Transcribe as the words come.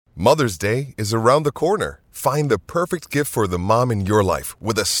Mother's Day is around the corner. Find the perfect gift for the mom in your life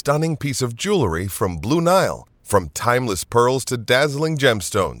with a stunning piece of jewelry from Blue Nile. From timeless pearls to dazzling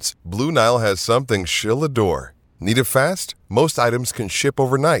gemstones, Blue Nile has something she'll adore. Need it fast? Most items can ship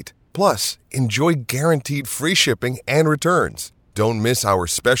overnight. Plus, enjoy guaranteed free shipping and returns. Don't miss our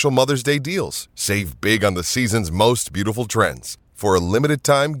special Mother's Day deals. Save big on the season's most beautiful trends. For a limited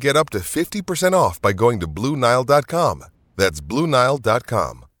time, get up to 50% off by going to BlueNile.com. That's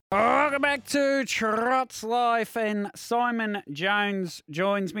BlueNile.com. Welcome back to Trots Life, and Simon Jones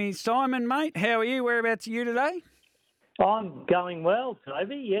joins me. Simon, mate, how are you? Whereabouts are you today? I'm going well,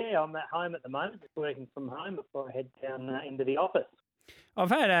 Toby. Yeah, I'm at home at the moment, just working from home before I head down into the office.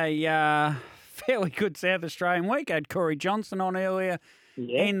 I've had a fairly good South Australian week. I had Corey Johnson on earlier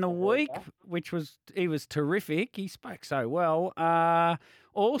in the week, he was terrific. He spoke so well.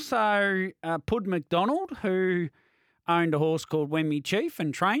 Also, Pud McDonald, who owned a horse called Wemmy Chief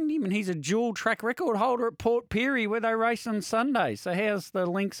and trained him, and he's a dual track record holder at Port Pirie where they race on Sunday. So how's the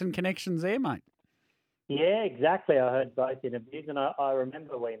links and connections there, mate? Yeah, exactly. I heard both interviews, and I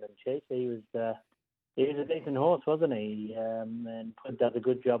remember Wemmy Chief. He was a decent horse, wasn't he? And Pud does a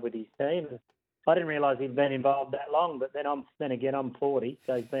good job with his team. I didn't realise he'd been involved that long, but then I'm 40,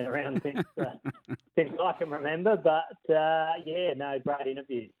 so he's been around since I can remember. But great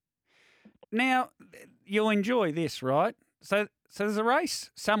interviews. Now, you'll enjoy this, right? So there's a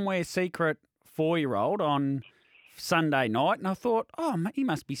race, Somewhere Secret 4-year-old on Sunday night, and I thought, he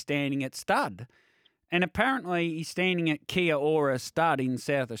must be standing at stud. And apparently he's standing at Kia Ora Stud in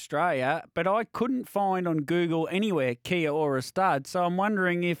South Australia, but I couldn't find on Google anywhere Kia Ora Stud, so I'm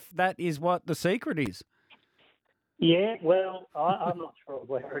wondering if that is what the secret is. Yeah, well, I'm not sure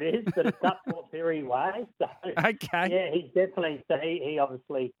where it is, but it's up Port Pirie way. So, okay. Yeah, he's definitely, so he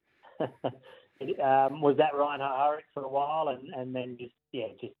obviously was at Ryan Hurrick for a while, and then just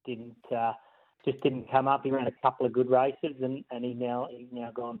didn't come up. He ran a couple of good races, and he's now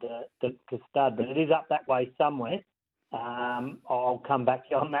gone to stud. But it is up that way somewhere. I'll come back to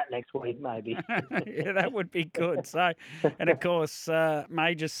you on that next week, maybe. Yeah, that would be good. So, and of course,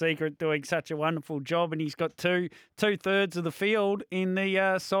 Major Secret doing such a wonderful job, and he's got two-thirds of the field in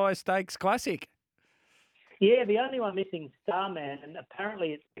the Sire Stakes Classic. Yeah, the only one missing Starman, and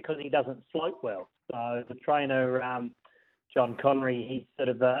apparently it's because he doesn't float well. So the trainer, John Connery, he's sort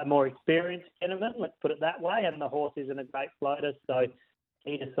of a more experienced gentleman, let's put it that way, and the horse isn't a great floater, so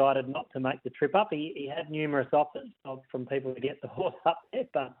he decided not to make the trip up. He had numerous offers from people to get the horse up there,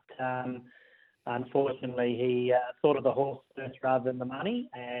 but unfortunately he thought of the horse first rather than the money,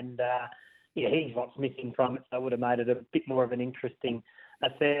 and he's what's missing from it, so it would have made it a bit more of an interesting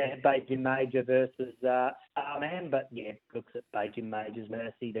affair, Beijing Major versus Starman, but looks at Beijing Major's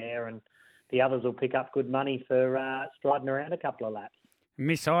mercy there, and the others will pick up good money for striding around a couple of laps.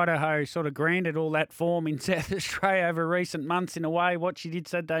 Miss Idaho sort of granted all that form in South Australia over recent months in a way, what she did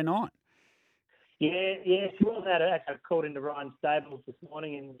Saturday night. Yeah, she was I called into Ryan Stables this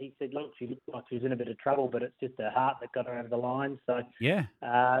morning, and he said, look, she looked like she was in a bit of trouble, but it's just her heart that got her over the line. So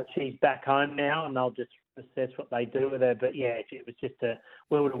she's back home now, and they'll just assess what they do with her. But it was just a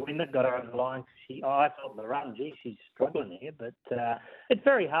will to win that got her over the line. I felt the run, she's struggling here, but it's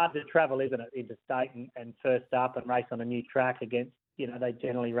very hard to travel, isn't it, interstate and first up and race on a new track against, they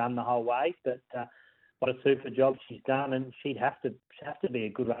generally run the whole way, but what a super job she's done, and she'd have to be a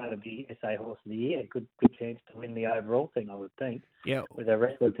good runner to be SA Horse of the Year. Good chance to win the overall thing, I would think. Yeah, with her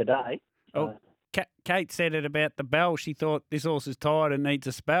record today. So. Kate said it about the bell. She thought this horse is tired and needs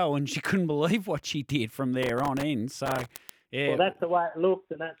a spell, and she couldn't believe what she did from there on in. So, yeah. Well, that's the way it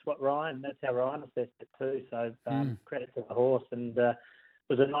looked, and that's how Ryan assessed it too. So, credit to the horse, and it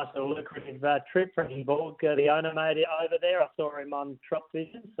was a nice little lucrative trip for him. The owner made it over there. I saw him on Trots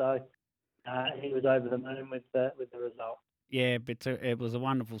Vision, so he was over the moon with the result. Yeah, but it was a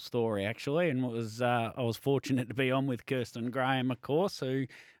wonderful story, actually, and it was I was fortunate to be on with Kirsten Graham, of course, who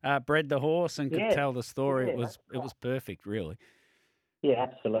bred the horse and could tell the story. It was perfect, really. Yeah,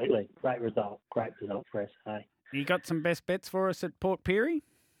 absolutely. Great result for SA. You got some best bets for us at Port Pirie?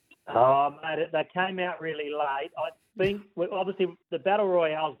 Oh, mate, they came out really late. I think, obviously, the battle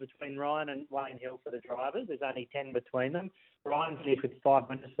royales between Ryan and Wayne Hill for the drivers. There's only 10 between them. Ryan's finished with 5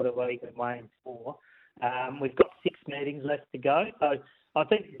 winners for the week and Wayne's 4. We've got 6 meetings left to go. So I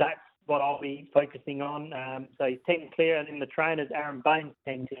think that's what I'll be focusing on. So he's 10 clear, and then the trainers, Aaron Bain's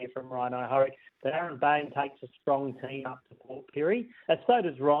 10 clear from Ryan O'Hurrick. But Aaron Bain takes a strong team up to Port Pirie. So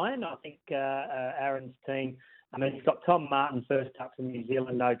does Ryan. I think Aaron's team, he's got Tom Martin first up from New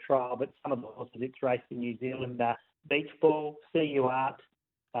Zealand, no trial, but some of the horses it's raced in New Zealand, Beach Ball, CU Art,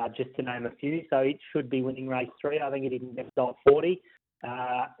 just to name a few. So it should be winning race 3. I think it even gets $40.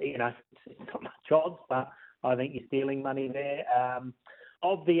 It's not much odds, but I think you're stealing money there.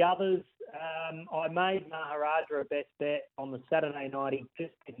 Of the others, I made Maharaja a best bet on the Saturday night. He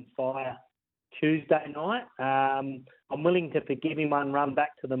just didn't fire Tuesday night. I'm willing to forgive him one run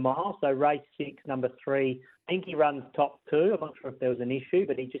back to the mile. So race 6, number 3, I think he runs top 2. I'm not sure if there was an issue,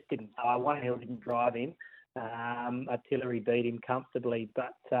 but he just didn't. Wayne Hill didn't drive him. Artillery beat him comfortably,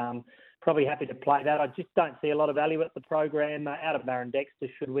 but probably happy to play that. I just don't see a lot of value at the program. Out of Baron Dexter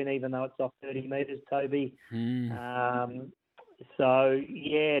should win, even though it's off 30 metres, Toby. So,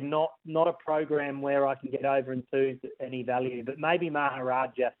 yeah, not a program where I can get over enthused at any value, but maybe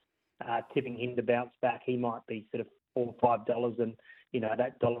Maharaja, tipping him to bounce back, he might be sort of $4 or $5 and,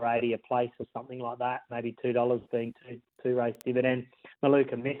 that $1.80 a place or something like that, maybe $2 being two race dividend.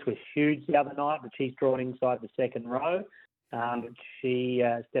 Maluka Miss was huge the other night, but she's drawn inside the second row. But she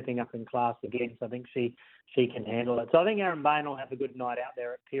stepping up in class again, so I think she can handle it. So I think Aaron Bain will have a good night out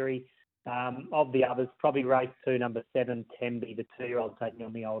there at Pirrie. Of the others, probably race 2, number 7, Tembe, the 2-year-old taking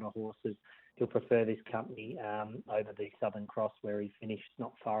on the older horses. He'll prefer this company over the Southern Cross where he finished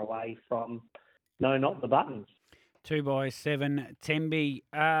not far away from Not the Buttons. 2x7, Tembe.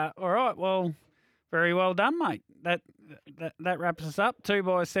 All right, well, very well done, mate. That wraps us up.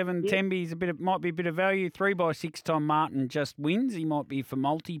 2x7, yeah. Tembe might be a bit of value. 3x6, Tom Martin just wins. He might be for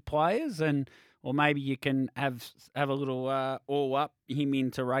multi-players or maybe you can have a little all up him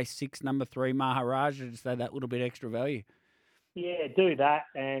into race 6, number 3, Maharaja, to say that little bit extra value. Yeah, do that.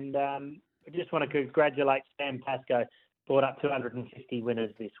 And I just want to congratulate Sam Pascoe. Brought up 250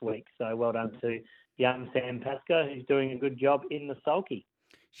 winners this week. So well done to young Sam Pascoe, who's doing a good job in the sulky.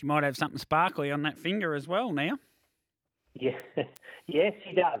 She might have something sparkly on that finger as well now. Yeah, yes,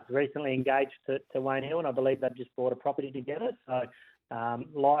 she does. Recently engaged to Wayne Hill, and I believe they've just bought a property together. So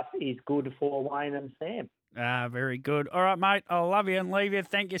life is good for Wayne and Sam. Very good. All right, mate. I'll love you and leave you.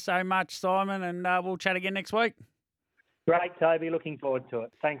 Thank you so much, Simon, and we'll chat again next week. Great, Toby. Looking forward to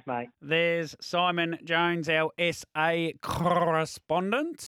it. Thanks, mate. There's Simon Jones, our SA correspondent.